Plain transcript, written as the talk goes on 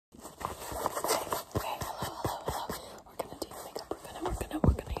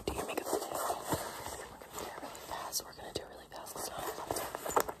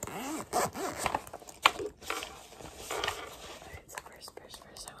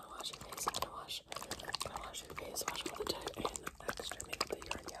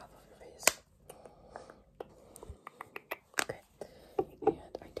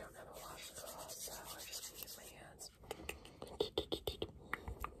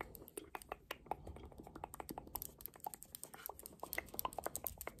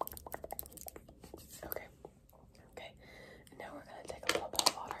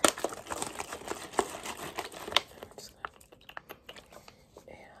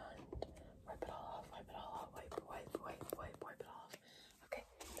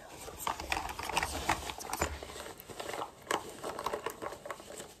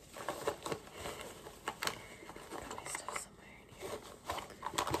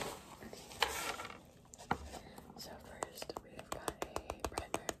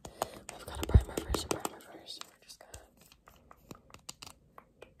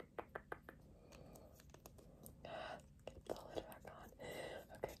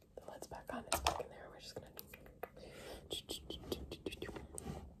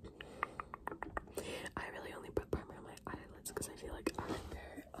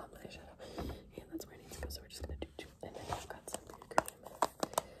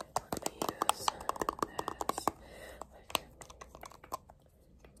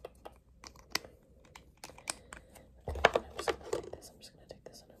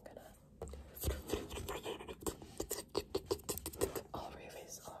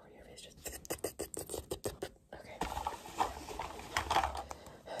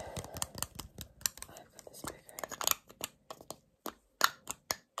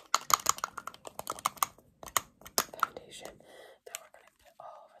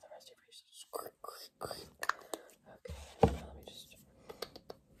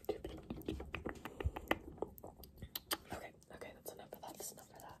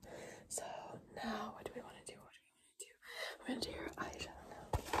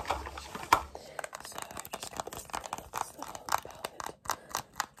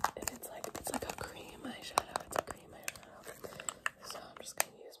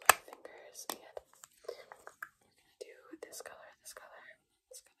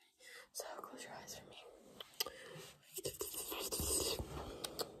Close your eyes for me.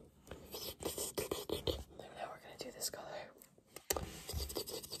 And now we're gonna do this color.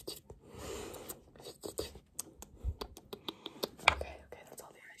 Okay, that's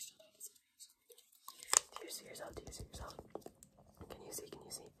all the eyeshadow. Do you see yourself? Do you see yourself? Can you see? Can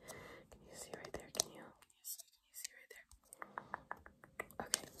you see? Can you see right there? Can you see right there?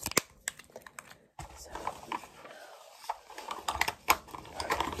 Okay. So now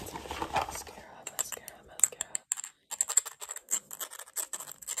mascara.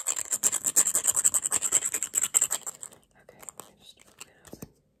 Okay, let me just open it up.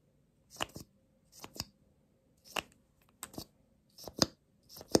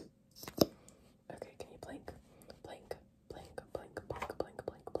 Okay, can you blink? Blink.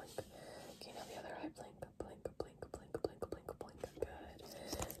 Okay, now the other eye, blink.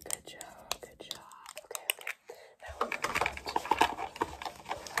 Good job. Okay. Now we're going to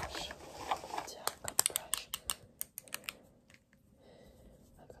brush.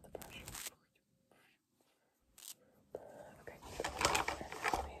 I've got the brush. Okay, and then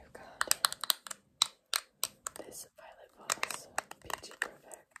we've got this Violet Voss Peachy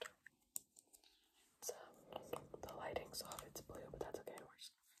Perfect. So the lighting's off, it's blue, but that's okay. And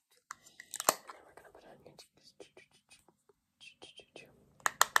then we're gonna put it on your cheeks.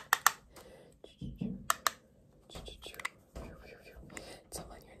 Some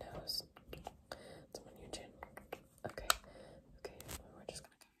on your nose. Some on your chin. Okay. We're just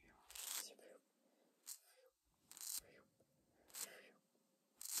gonna cover your eyes.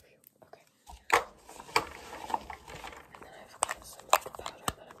 Okay. And then I've got some powder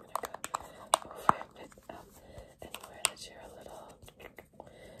that I'm gonna go over it. Anywhere that you're a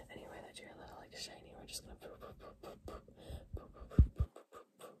little like shiny, we're just gonna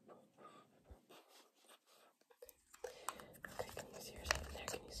Okay, can you see yourself in there?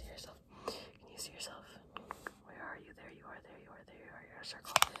 Can you see yourself? Where are you? There you are. You're a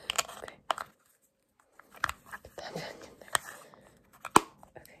circle. Okay. Get that back in there.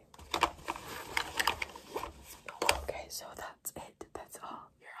 Okay, so that's it. That's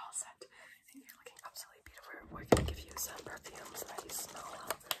all. You're all set. And you're looking absolutely beautiful. We're gonna give you some perfumes that you smell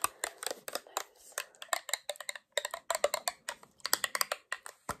well. Nice.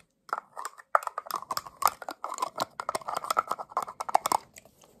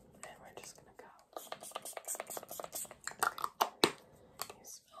 And we're just gonna go. Okay.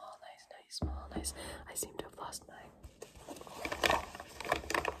 You smell nice. I seem to have lost mine.